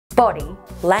body,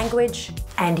 language,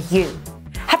 and you.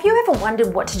 Have you ever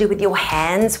wondered what to do with your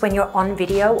hands when you're on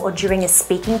video or during a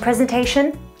speaking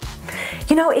presentation?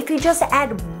 You know, if you just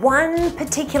add one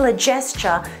particular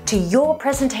gesture to your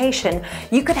presentation,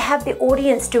 you could have the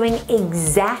audience doing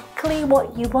exactly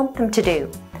what you want them to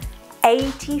do,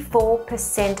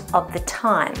 84% of the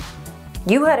time.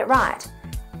 You heard it right.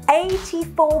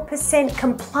 84%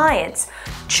 compliance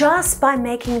just by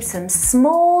making some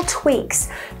small tweaks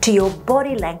to your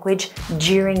body language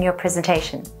during your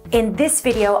presentation. In this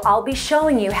video, I'll be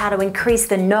showing you how to increase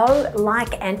the know,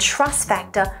 like, and trust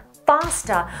factor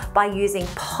faster by using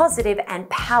positive and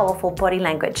powerful body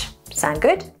language. Sound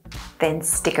good? Then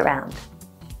stick around.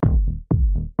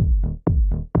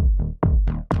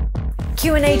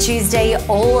 Q&A Tuesday,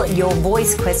 all your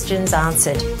voice questions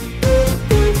answered.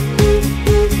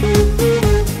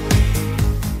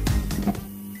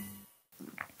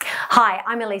 Hi,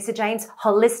 I'm 𝒚𝒐𝒖𝒓𝒆,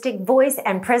 holistic voice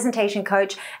and presentation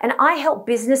coach, and I help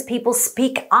business people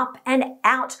speak up and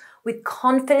out with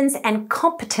confidence and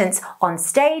competence on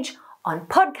stage, on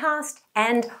podcast,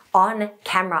 and on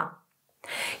camera.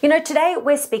 You know, today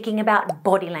we're speaking about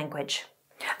body language.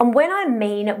 And when I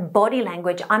mean body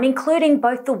language, I'm including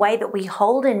both the way that we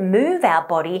hold and move our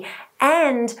body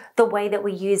and the way that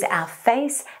we use our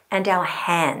face and our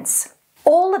hands.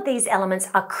 All of these elements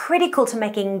are critical to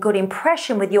making a good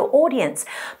impression with your audience,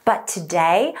 but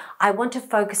today I want to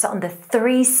focus on the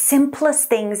 3 simplest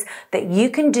things that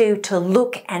you can do to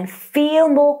look and feel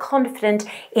more confident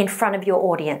in front of your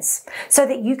audience so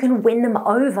that you can win them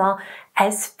over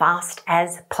as fast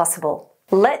as possible.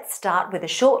 Let's start with a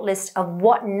short list of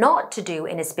what not to do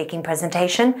in a speaking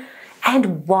presentation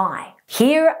and why.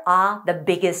 Here are the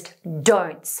biggest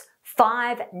don'ts.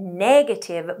 5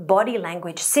 negative body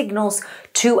language signals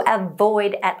to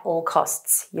avoid at all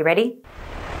costs. You ready?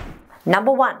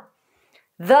 Number 1,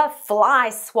 the fly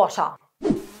swatter.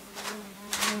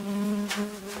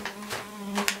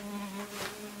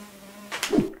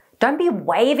 Don't be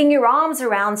waving your arms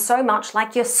around so much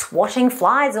like you're swatting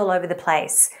flies all over the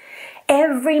place.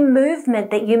 Every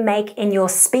movement that you make in your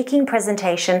speaking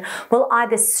presentation will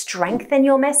either strengthen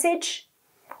your message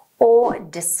or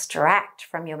distract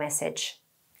from your message.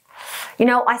 You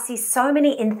know, I see so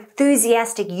many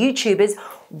enthusiastic YouTubers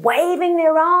waving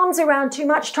their arms around too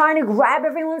much, trying to grab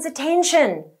everyone's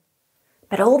attention.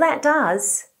 But all that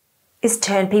does is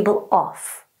turn people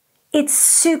off. It's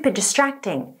super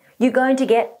distracting. You're going to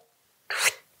get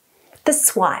the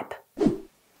swipe.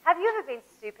 Have you ever been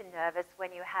super nervous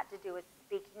when you had to do a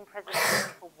speaking presentation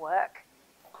for work?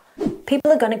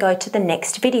 People are going to go to the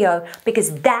next video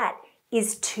because that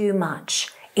is too much.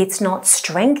 It's not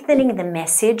strengthening the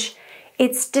message,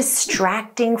 it's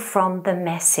distracting from the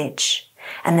message.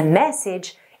 And the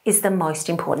message is the most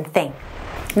important thing.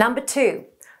 Number 2,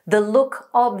 the look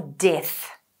of death.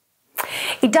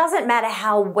 It doesn't matter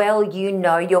how well you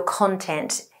know your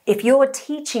content if you're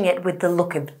teaching it with the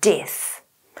look of death.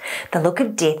 The look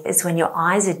of death is when your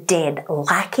eyes are dead,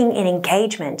 lacking in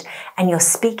engagement, and you're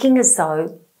speaking as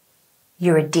though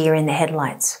you're a deer in the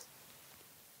headlights.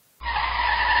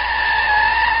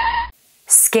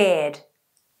 Scared,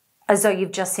 as though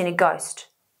you've just seen a ghost.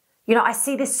 You know, I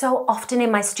see this so often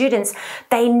in my students.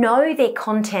 They know their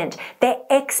content, they're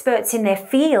experts in their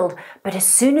field, but as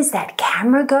soon as that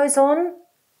camera goes on,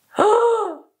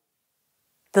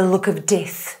 the look of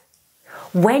death.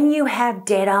 When you have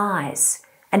dead eyes,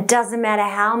 and doesn't matter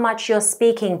how much you're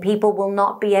speaking, people will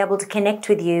not be able to connect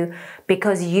with you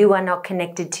because you are not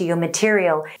connected to your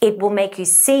material. It will make you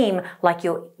seem like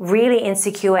you're really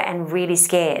insecure and really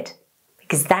scared.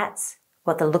 Because that's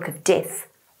what the look of death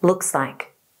looks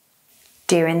like.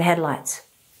 Deer in the headlights.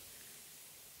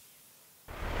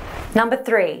 Number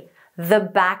 3, the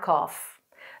back off.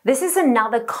 This is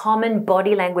another common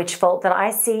body language fault that I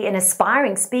see in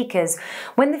aspiring speakers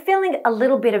when they're feeling a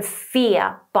little bit of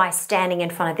fear by standing in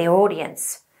front of their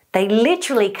audience. They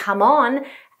literally come on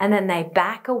and then they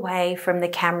back away from the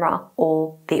camera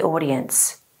or the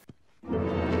audience.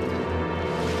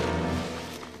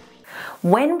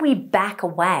 When we back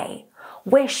away,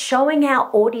 we're showing our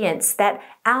audience that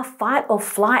our fight or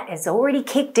flight has already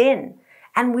kicked in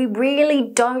and we really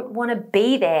don't want to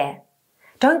be there.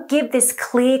 Don't give this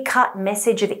clear-cut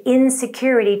message of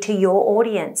insecurity to your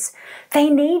audience. They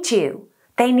need you.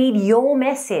 They need your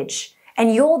message.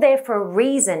 And you're there for a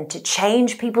reason to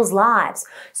change people's lives.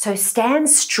 So stand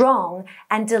strong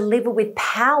and deliver with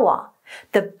power.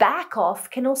 The back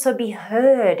off can also be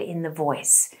heard in the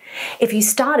voice. If you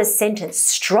start a sentence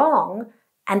strong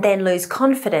and then lose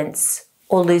confidence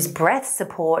or lose breath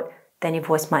support, then your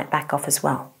voice might back off as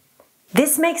well.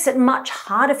 This makes it much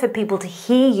harder for people to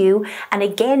hear you, and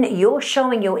again, you're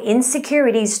showing your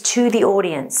insecurities to the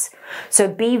audience. So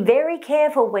be very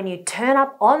careful when you turn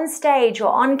up on stage or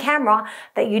on camera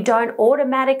that you don't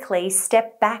automatically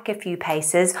step back a few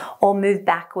paces or move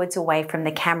backwards away from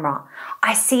the camera.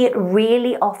 I see it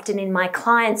really often in my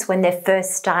clients when they're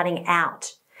first starting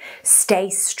out.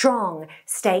 Stay strong,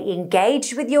 stay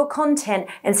engaged with your content,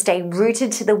 and stay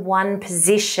rooted to the one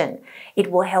position.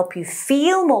 It will help you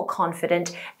feel more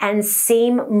confident and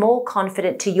seem more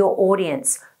confident to your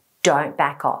audience. Don't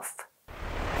back off.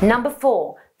 Number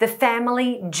 4, the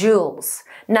family jewels.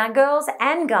 Now, girls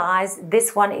and guys,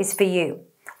 this one is for you.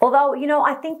 Although,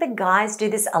 I think the guys do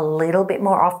this a little bit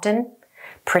more often.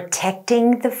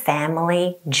 Protecting the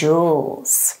family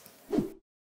jewels.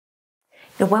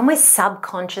 When we're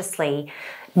subconsciously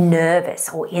nervous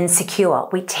or insecure,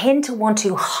 we tend to want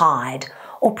to hide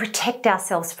or protect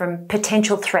ourselves from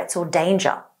potential threats or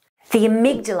danger. The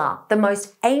amygdala, the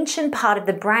most ancient part of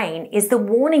the brain, is the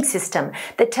warning system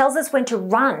that tells us when to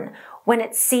run when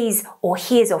it sees or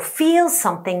hears or feels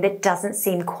something that doesn't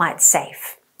seem quite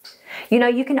safe.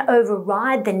 You can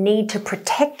override the need to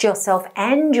protect yourself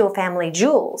and your family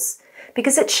jewels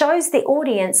because it shows the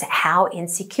audience how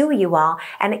insecure you are,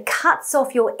 and it cuts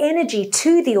off your energy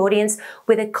to the audience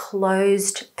with a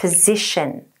closed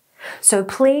position. So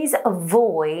please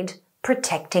avoid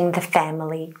protecting the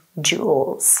family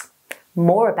jewels.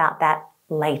 More about that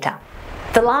later.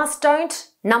 The last don't,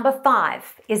 number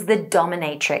 5, is the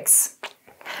dominatrix.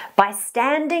 By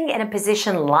standing in a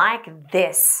position like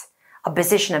this, a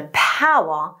position of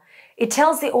power, it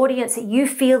tells the audience that you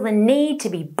feel the need to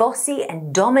be bossy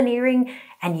and domineering,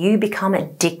 and you become a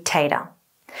dictator.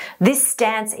 This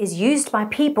stance is used by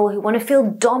people who want to feel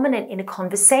dominant in a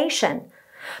conversation.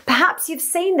 Perhaps you've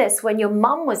seen this when your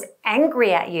mum was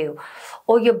angry at you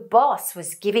or your boss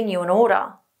was giving you an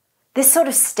order. This sort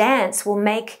of stance will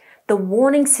make the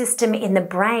warning system in the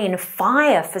brain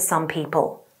fire for some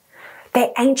people.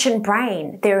 Their ancient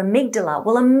brain, their amygdala,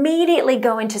 will immediately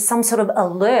go into some sort of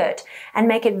alert and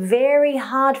make it very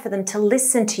hard for them to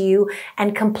listen to you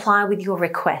and comply with your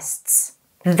requests.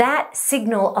 That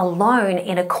signal alone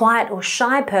in a quiet or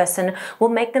shy person will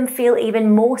make them feel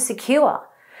even more secure.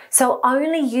 So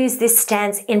only use this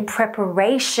stance in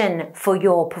preparation for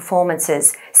your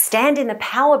performances. Stand in the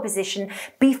power position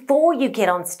before you get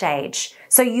on stage,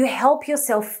 so you help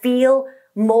yourself feel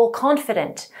more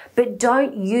confident, but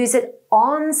don't use it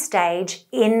on stage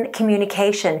in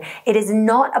communication. It is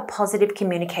not a positive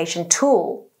communication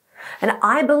tool. And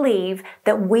I believe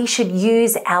that we should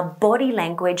use our body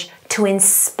language to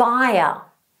inspire,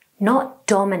 not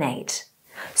dominate.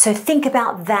 So think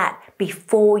about that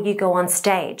before you go on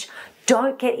stage.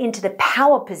 Don't get into the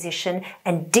power position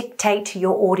and dictate to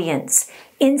your audience.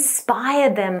 Inspire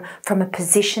them from a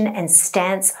position and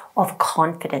stance of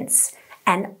confidence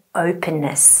and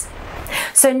openness.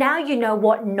 So now you know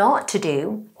what not to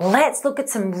do. Let's look at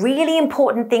some really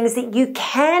important things that you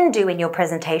can do in your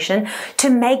presentation to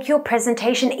make your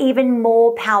presentation even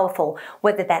more powerful,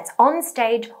 whether that's on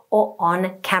stage or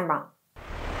on camera.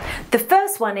 The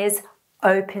first one is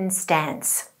open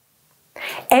stance.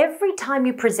 Every time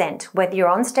you present, whether you're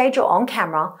on stage or on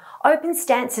camera, open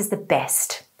stance is the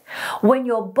best. When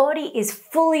your body is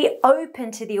fully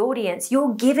open to the audience,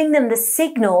 you're giving them the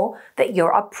signal that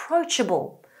you're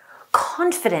approachable,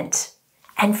 confident,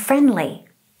 and friendly.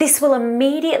 This will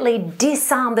immediately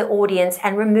disarm the audience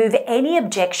and remove any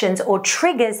objections or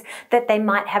triggers that they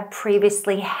might have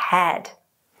previously had.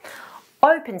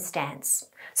 Open stance.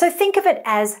 So think of it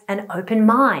as an open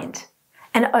mind,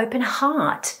 an open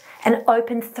heart, an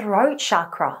open throat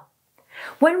chakra.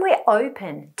 When we're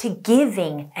open to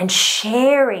giving and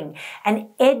sharing and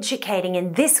educating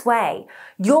in this way,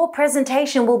 your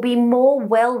presentation will be more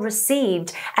well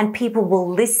received and people will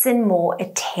listen more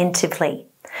attentively.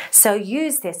 So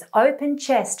use this open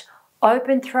chest,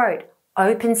 open throat,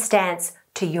 open stance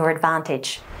to your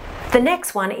advantage. The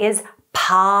next one is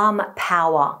palm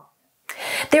power.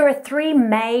 There are 3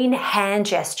 main hand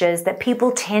gestures that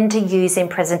people tend to use in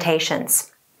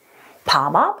presentations.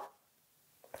 Palm up,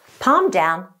 palm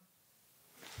down,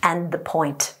 and the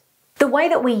point. The way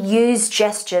that we use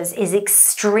gestures is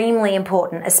extremely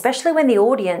important, especially when the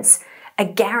audience are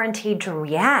guaranteed to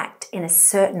react in a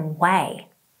certain way.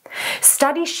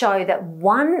 Studies show that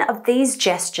one of these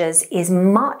gestures is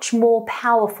much more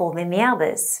powerful than the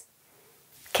others.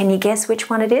 Can you guess which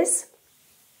one it is?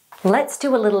 Let's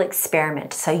do a little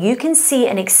experiment so you can see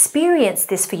and experience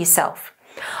this for yourself.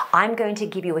 I'm going to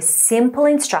give you a simple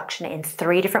instruction in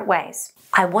 3 different ways.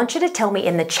 I want you to tell me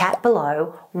in the chat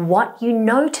below what you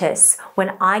notice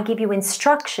when I give you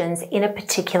instructions in a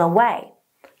particular way.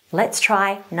 let's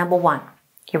try number 1.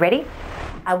 You ready?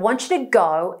 I want you to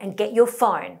go and get your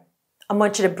phone. I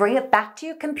want you to bring it back to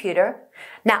your computer.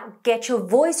 Now get your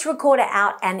voice recorder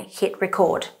out and hit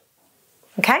record.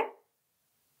 Okay?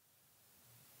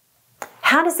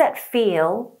 How does that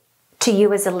feel to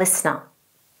you as a listener?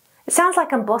 It sounds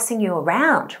like I'm bossing you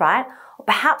around, right? Or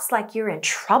perhaps like you're in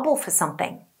trouble for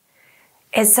something,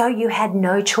 as though you had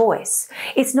no choice.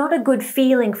 It's not a good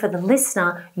feeling for the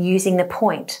listener using the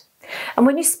point. And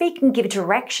when you speak and give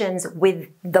directions with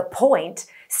the point,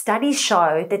 studies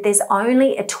show that there's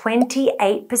only a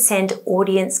 28%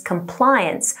 audience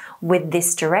compliance with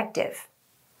this directive.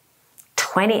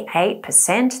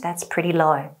 28%, that's pretty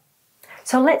low.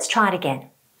 So let's try it again.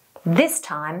 This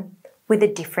time with a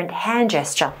different hand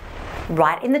gesture.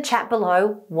 Write in the chat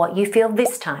below what you feel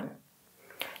this time.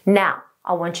 Now,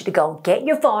 I want you to go get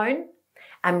your phone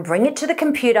and bring it to the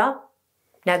computer.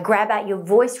 Now grab out your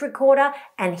voice recorder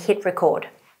and hit record.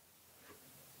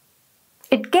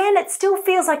 Again, it still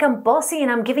feels like I'm bossy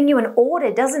and I'm giving you an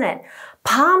order, doesn't it?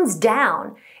 Palms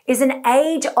down is an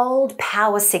age-old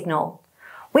power signal.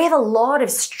 We have a lot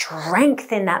of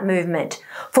strength in that movement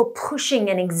for pushing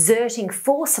and exerting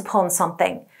force upon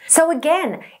something. So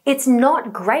again, it's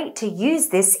not great to use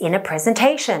this in a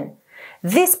presentation.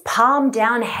 This palm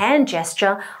down hand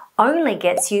gesture only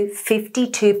gets you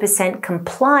 52%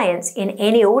 compliance in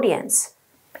any audience.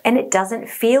 And it doesn't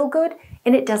feel good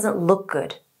and it doesn't look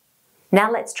good. Now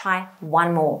let's try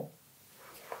one more.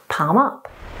 Palm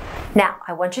up. Now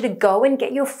I want you to go and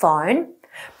get your phone,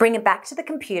 bring it back to the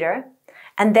computer,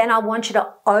 and then I want you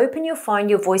to open your phone,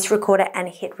 your voice recorder, and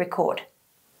hit record.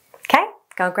 Okay?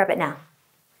 Go and grab it now.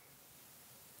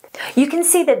 You can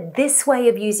see that this way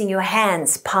of using your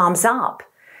hands, palms up,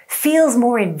 feels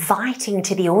more inviting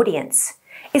to the audience.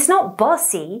 It's not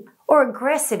bossy or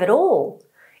aggressive at all.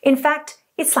 In fact,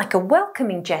 it's like a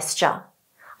welcoming gesture.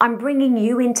 I'm bringing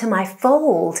you into my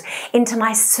fold, into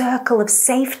my circle of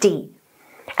safety.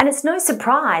 And it's no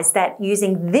surprise that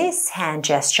using this hand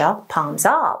gesture, palms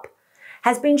up,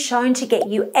 has been shown to get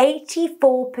you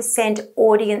 84%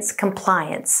 audience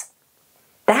compliance.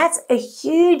 That's a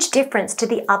huge difference to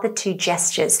the other two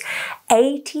gestures,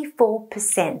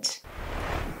 84%.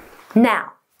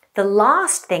 Now, the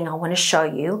last thing I want to show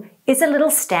you is a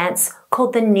little stance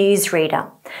called the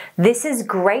Newsreader. This is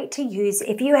great to use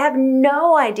if you have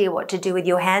no idea what to do with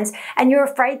your hands and you're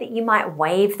afraid that you might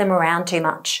wave them around too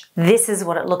much. This is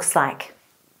what it looks like.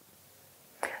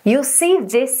 You'll see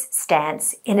this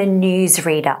stance in a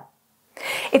newsreader.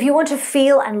 If you want to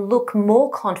feel and look more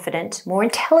confident, more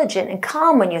intelligent and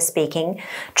calm when you're speaking,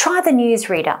 try the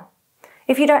newsreader.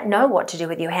 If you don't know what to do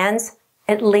with your hands,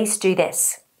 at least do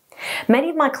this. Many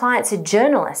of my clients are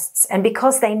journalists, and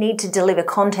because they need to deliver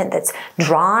content that's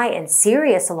dry and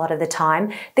serious a lot of the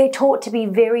time, they're taught to be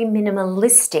very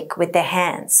minimalistic with their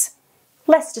hands.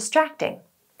 Less distracting.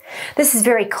 This is a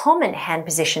very common hand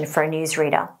position for a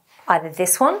newsreader. Either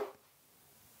this one,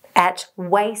 at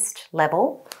waist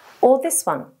level, or this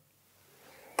one.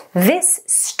 This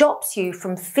stops you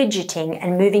from fidgeting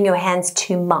and moving your hands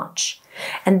too much.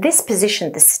 And this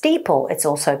position, the steeple it's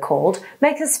also called,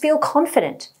 makes us feel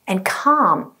confident and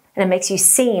calm, and it makes you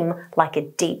seem like a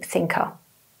deep thinker.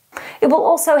 It will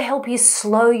also help you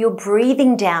slow your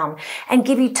breathing down and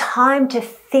give you time to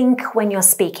think when you're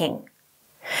speaking.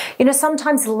 You know,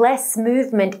 sometimes less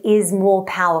movement is more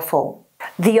powerful.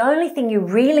 The only thing you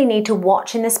really need to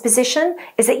watch in this position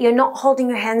is that you're not holding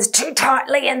your hands too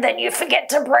tightly and then you forget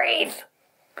to breathe.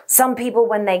 Some people,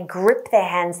 when they grip their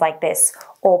hands like this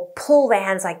or pull their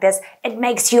hands like this, it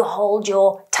makes you hold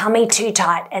your tummy too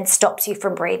tight and stops you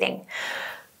from breathing.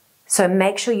 So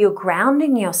make sure you're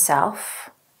grounding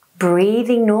yourself,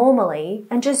 breathing normally,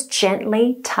 and just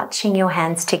gently touching your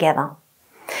hands together.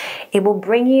 It will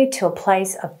bring you to a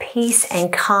place of peace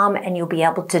and calm, and you'll be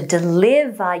able to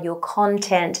deliver your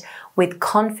content with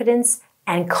confidence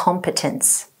and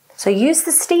competence. So use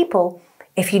the steeple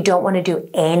if you don't want to do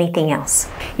anything else.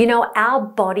 You know, our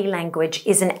body language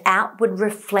is an outward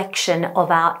reflection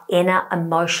of our inner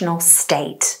emotional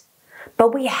state.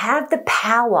 But we have the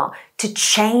power to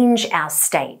change our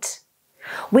state.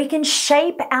 We can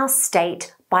shape our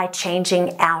state by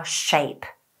changing our shape.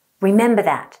 Remember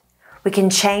that. We can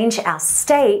change our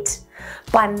state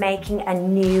by making a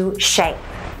new shape.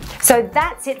 So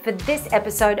that's it for this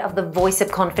episode of the Voice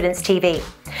of Confidence TV.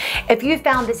 If you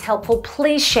found this helpful,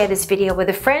 please share this video with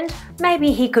a friend.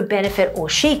 Maybe he could benefit or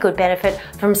she could benefit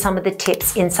from some of the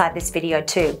tips inside this video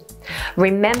too.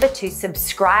 Remember to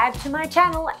subscribe to my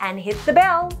channel and hit the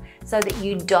bell so that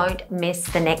you don't miss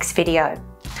the next video.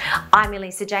 I'm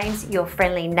Elisa James, your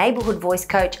friendly neighborhood voice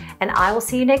coach, and I will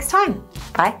see you next time.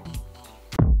 Bye.